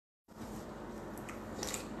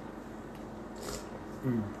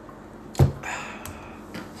Mm.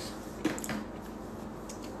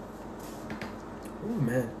 Oh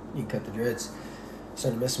man, you can cut the dreads.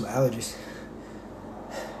 Starting to mess with my allergies.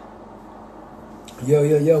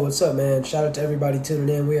 Yo, what's up, man? Shout out to everybody tuning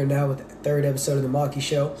in. We are now with the third episode of the Maki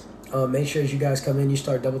Show. Make sure as you guys come in, you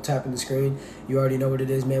start double tapping the screen. You already know what it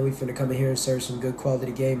is, man. We finna come in here and serve some good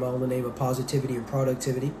quality game, all in the name of positivity and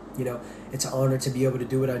productivity. You know, it's an honor to be able to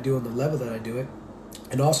do what I do on the level that I do it.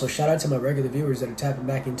 And also, shout out to my regular viewers that are tapping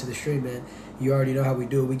back into the stream, man. You already know how we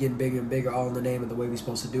do it. We getting bigger and bigger, all in the name of the way we're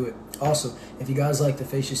supposed to do it. Also, if you guys like the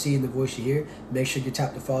face you see and the voice you hear, make sure you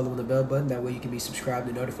tap the follow and the bell button. That way you can be subscribed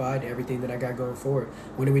and notified to everything that I got going forward.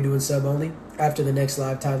 When are we doing sub only? After the next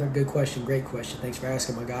live, Tyler. Good question, great question. Thanks for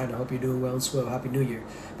asking, my guy, and I hope you're doing well and swell. Happy New Year.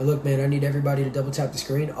 But look, man, I need everybody to double tap the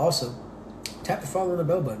screen. Also, tap the follow and the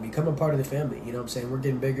bell button. Become a part of the family. You know what I'm saying? We're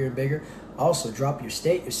getting bigger and bigger. Also, drop your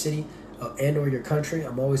state, your city, and or your country.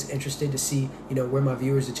 I'm always interested to see, you know, where my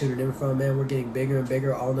viewers are tuning in from, man. We're getting bigger and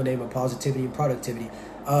bigger, all in the name of positivity and productivity.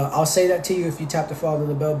 I'll say that to you if you tap the follow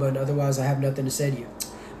and the bell button. Otherwise, I have nothing to say to you.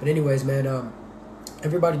 But anyways, man,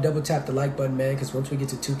 everybody double tap the like button, man, because once we get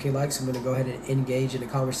to 2K likes, I'm going to go ahead and engage in a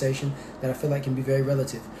conversation that I feel like can be very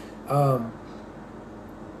relative.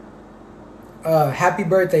 Happy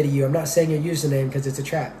birthday to you. I'm not saying your username because it's a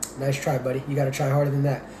trap. Nice try, buddy. You got to try harder than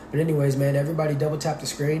that. But anyways, man, everybody double tap the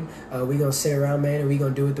screen. We going to sit around, man, and we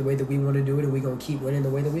going to do it the way that we want to do it, and we going to keep winning the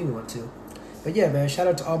way that we want to. But yeah, man, shout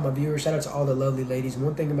out to all my viewers. Shout out to all the lovely ladies.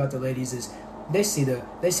 One thing about the ladies is they see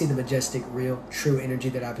the majestic, real, true energy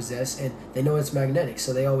that I possess, and they know it's magnetic.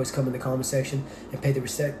 So they always come in the comment section and pay the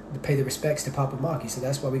respects to Papa Maki. So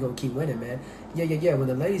that's why we're going to keep winning, man. Yeah. When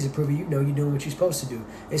the ladies approve of you, know you're doing what you're supposed to do.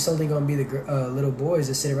 It's only going to be the little boys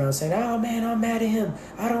that sit around saying, oh, man, I'm mad at him.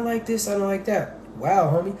 I don't like this. I don't like that.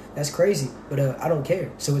 Wow, homie, that's crazy. But I don't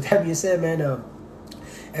care. So with that being said, man,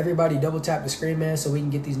 everybody double tap the screen, man, so we can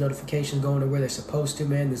get these notifications going to where they're supposed to,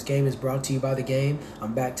 man. This game is brought to you by the game.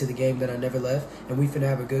 I'm back to the game that I never left, and we finna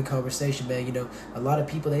have a good conversation, man. You know, a lot of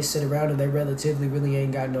people, they sit around and they relatively really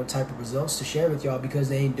ain't got no type of results to share with y'all because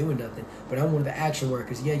they ain't doing nothing. But I'm one of the action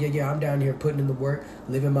workers. Yeah. I'm down here putting in the work,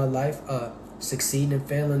 living my life, succeeding and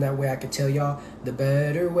failing. That way I can tell y'all the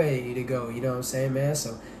better way to go. You know what I'm saying, man?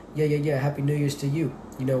 So, yeah. Happy New Year's to you.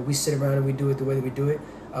 You know, we sit around and we do it the way that we do it.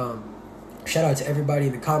 Shout out to everybody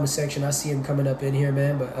in the comment section. I see them coming up in here,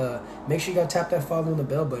 man. But make sure you go tap that follow on the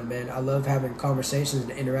bell button, man. I love having conversations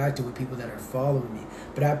and interacting with people that are following me.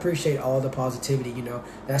 But I appreciate all the positivity, you know.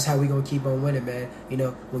 That's how we going to keep on winning, man. You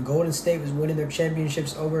know, when Golden State was winning their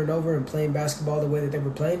championships over and over and playing basketball the way that they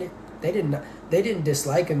were playing it, they didn't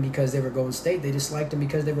dislike them because they were Golden State. They disliked them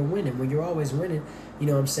because they were winning. When you're always winning, you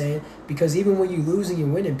know what I'm saying? Because even when you lose and you're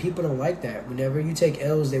winning, people don't like that. Whenever you take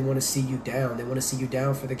L's, they want to see you down. They want to see you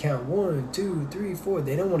down for the count. 1, 2, 3, 4.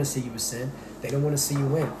 They don't want to see you ascend. They don't want to see you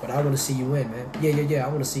win. But I want to see you win, man. Yeah. I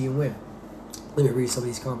want to see you win. Let me read some of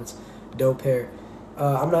these comments. Dope hair.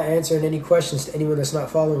 I'm not answering any questions to anyone that's not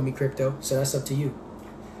following me, Crypto. So that's up to you.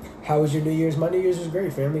 How was your New Year's? My New Year's was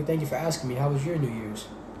great, family. Thank you for asking me. How was your New Year's?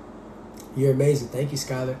 You're amazing. Thank you,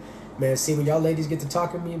 Skylar. Man, see, when y'all ladies get to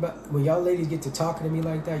talking to me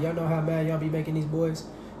like that, y'all know how mad y'all be making these boys?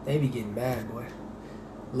 They be getting mad, boy.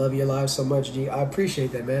 Love your lives so much, G. I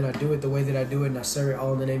appreciate that, man. I do it the way that I do it, and I serve it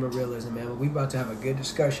all in the name of realism, man. But we about to have a good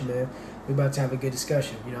discussion, man. We about to have a good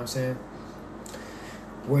discussion, you know what I'm saying?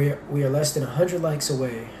 We are less than 100 likes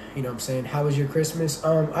away. You know what I'm saying? How was your Christmas?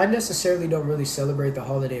 I necessarily don't really celebrate the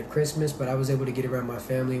holiday of Christmas, but I was able to get around my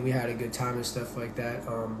family. We had a good time and stuff like that.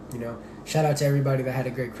 You know, shout out to everybody that had a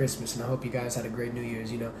great Christmas, and I hope you guys had a great New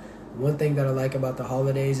Year's. You know, one thing that I like about the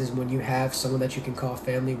holidays is when you have someone that you can call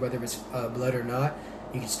family, whether it's blood or not,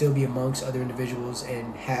 you can still be amongst other individuals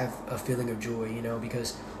and have a feeling of joy, you know,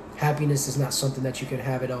 because happiness is not something that you can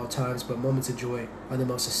have at all times, but moments of joy are the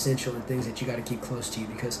most essential and things that you got to keep close to you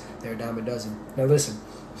because they're a dime a dozen. Now listen,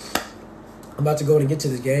 I'm about to go and get to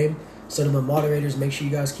this game. So to my moderators, make sure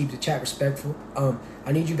you guys keep the chat respectful.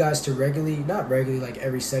 I need you guys to not regularly like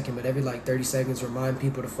every second, but every like 30 seconds, remind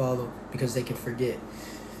people to follow because they can forget.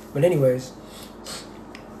 But anyways,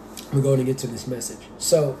 we're going to get to this message.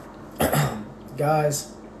 So,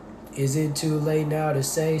 guys, is it too late now to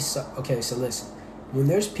say so? Okay, so listen. When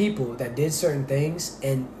there's people that did certain things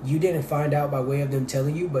and you didn't find out by way of them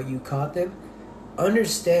telling you, but you caught them,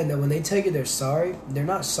 understand that when they tell you they're sorry, they're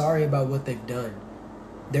not sorry about what they've done.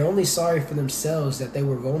 They're only sorry for themselves that they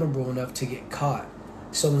were vulnerable enough to get caught.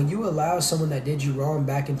 So when you allow someone that did you wrong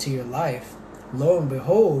back into your life, lo and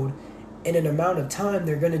behold, in an amount of time,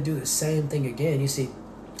 they're going to do the same thing again. You see,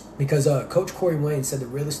 because Coach Corey Wayne said the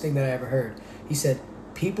realest thing that I ever heard. He said,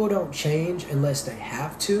 people don't change unless they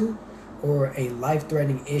have to, or a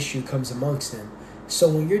life-threatening issue comes amongst them. So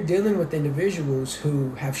when you're dealing with individuals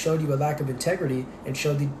who have showed you a lack of integrity and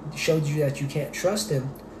showed you that you can't trust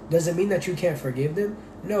them, does it mean that you can't forgive them?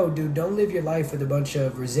 No, dude. Don't live your life with a bunch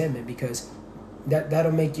of resentment, because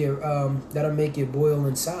that'll make you boil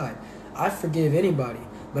inside. I forgive anybody,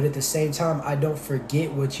 but at the same time, I don't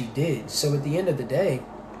forget what you did. So at the end of the day,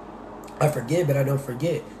 I forgive, but I don't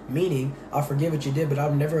forget. Meaning, I'll forgive what you did, but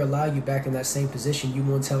I'll never allow you back in that same position you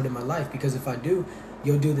once held in my life. Because if I do,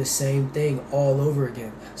 you'll do the same thing all over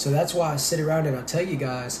again. So that's why I sit around and I tell you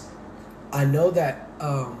guys, I know that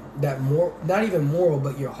not even moral,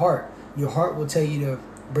 but your heart will tell you to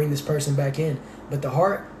bring this person back in. But the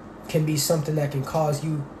heart can be something that can cause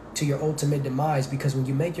you to your ultimate demise, because when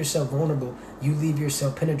you make yourself vulnerable, you leave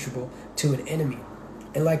yourself penetrable to an enemy.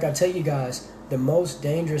 And like I tell you guys, the most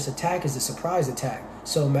dangerous attack is a surprise attack.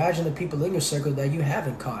 So imagine the people in your circle that you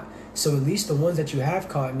haven't caught. So at least the ones that you have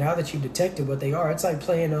caught, now that you've detected what they are, it's like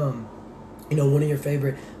playing one of your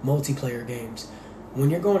favorite multiplayer games. When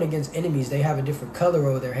you're going against enemies, they have a different color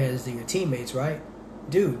over their heads than your teammates, right?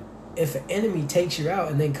 Dude, if an enemy takes you out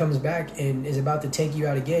and then comes back and is about to take you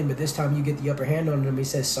out again, but this time you get the upper hand on him, he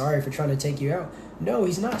says sorry for trying to take you out. No,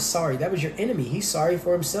 he's not sorry. That was your enemy. He's sorry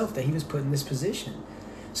for himself that he was put in this position.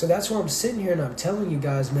 So that's why I'm sitting here and I'm telling you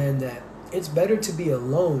guys, man, that it's better to be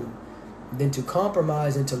alone than to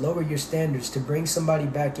compromise and to lower your standards to bring somebody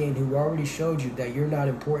back in who already showed you that you're not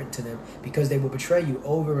important to them, because they will betray you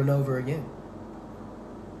over and over again.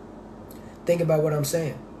 Think about what I'm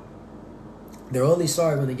saying. They're only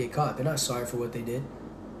sorry when they get caught. They're not sorry for what they did.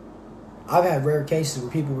 I've had rare cases where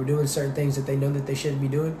people were doing certain things that they know that they shouldn't be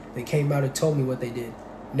doing. They came out and told me what they did.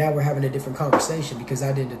 Now we're having a different conversation because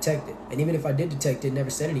I didn't detect it. And even if I did detect it, never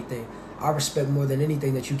said anything, I respect more than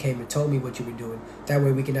anything that you came and told me what you were doing. That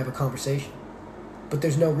way we can have a conversation. But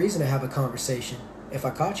there's no reason to have a conversation if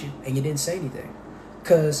I caught you and you didn't say anything.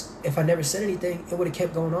 Because if I never said anything, it would have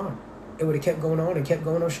kept going on. It would have kept going on and kept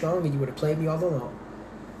going on strong, and you would have played me all along.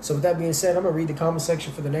 So with that being said, I'm going to read the comment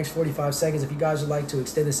section for the next 45 seconds. If you guys would like to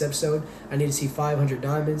extend this episode, I need to see 500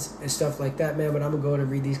 diamonds and stuff like that, man. But I'm going to go ahead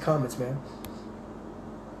and read these comments, man.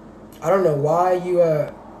 I don't know why you,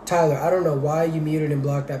 Tyler, I don't know why you muted and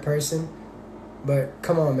blocked that person. But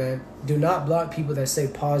come on, man. Do not block people that say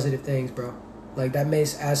positive things, bro. Like, that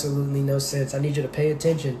makes absolutely no sense. I need you to pay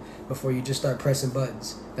attention before you just start pressing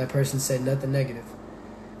buttons. That person said nothing negative.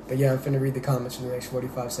 But yeah, I'm finna read the comments for the next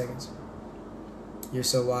 45 seconds. You're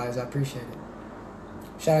so wise. I appreciate it.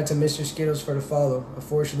 Shout out to Mr. Skittles for the follow.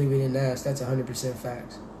 Unfortunately, we didn't ask. That's 100%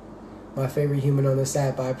 facts. My favorite human on this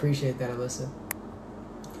app. I appreciate that, Alyssa.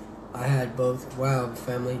 I had both. Wow,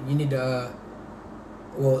 family. You need to,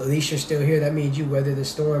 well, at least you're still here. That means you weather the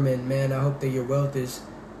storm. And, man, I hope that your wealth is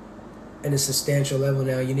in a substantial level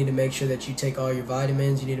now. You need to make sure that you take all your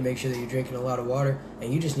vitamins. You need to make sure that you're drinking a lot of water.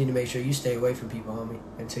 And you just need to make sure you stay away from people, homie,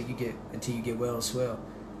 until you get well and swell.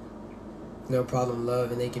 No problem,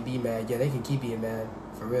 love, and they can be mad. Yeah, they can keep being mad.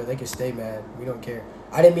 For real, they can stay mad. We don't care.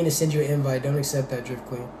 I didn't mean to send you an invite. Don't accept that, Drift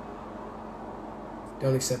Queen.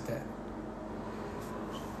 Don't accept that.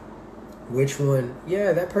 Which one?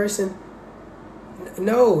 Yeah, that person.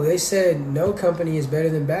 No, they said no company is better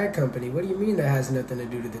than bad company. What do you mean that has nothing to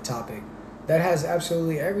do to the topic? That has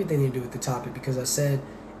absolutely everything to do with the topic, because I said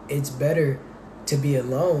it's better to be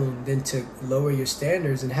alone than to lower your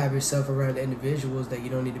standards and have yourself around individuals that you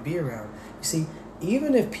don't need to be around. You see,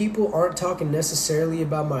 even if people aren't talking necessarily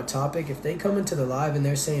about my topic, if they come into the live and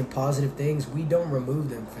they're saying positive things, we don't remove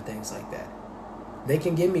them for things like that. They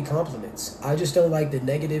can give me compliments. I just don't like the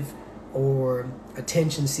negative or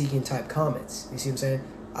attention-seeking type comments. You see what I'm saying?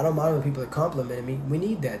 I don't mind when people are complimenting me. We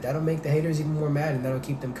need that. That'll make the haters even more mad, and that'll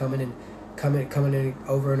keep them coming in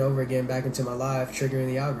over and over again back into my live, triggering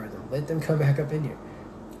the algorithm. Let them come back up in here.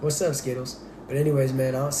 What's up, Skittles? But anyways,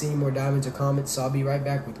 man, I don't see any more diamonds or comments, so I'll be right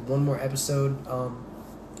back with one more episode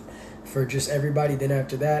for just everybody. Then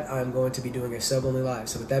after that, I'm going to be doing a sub-only live.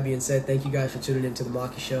 So with that being said, thank you guys for tuning into The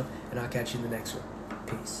Maki Show, and I'll catch you in the next one.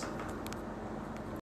 Peace.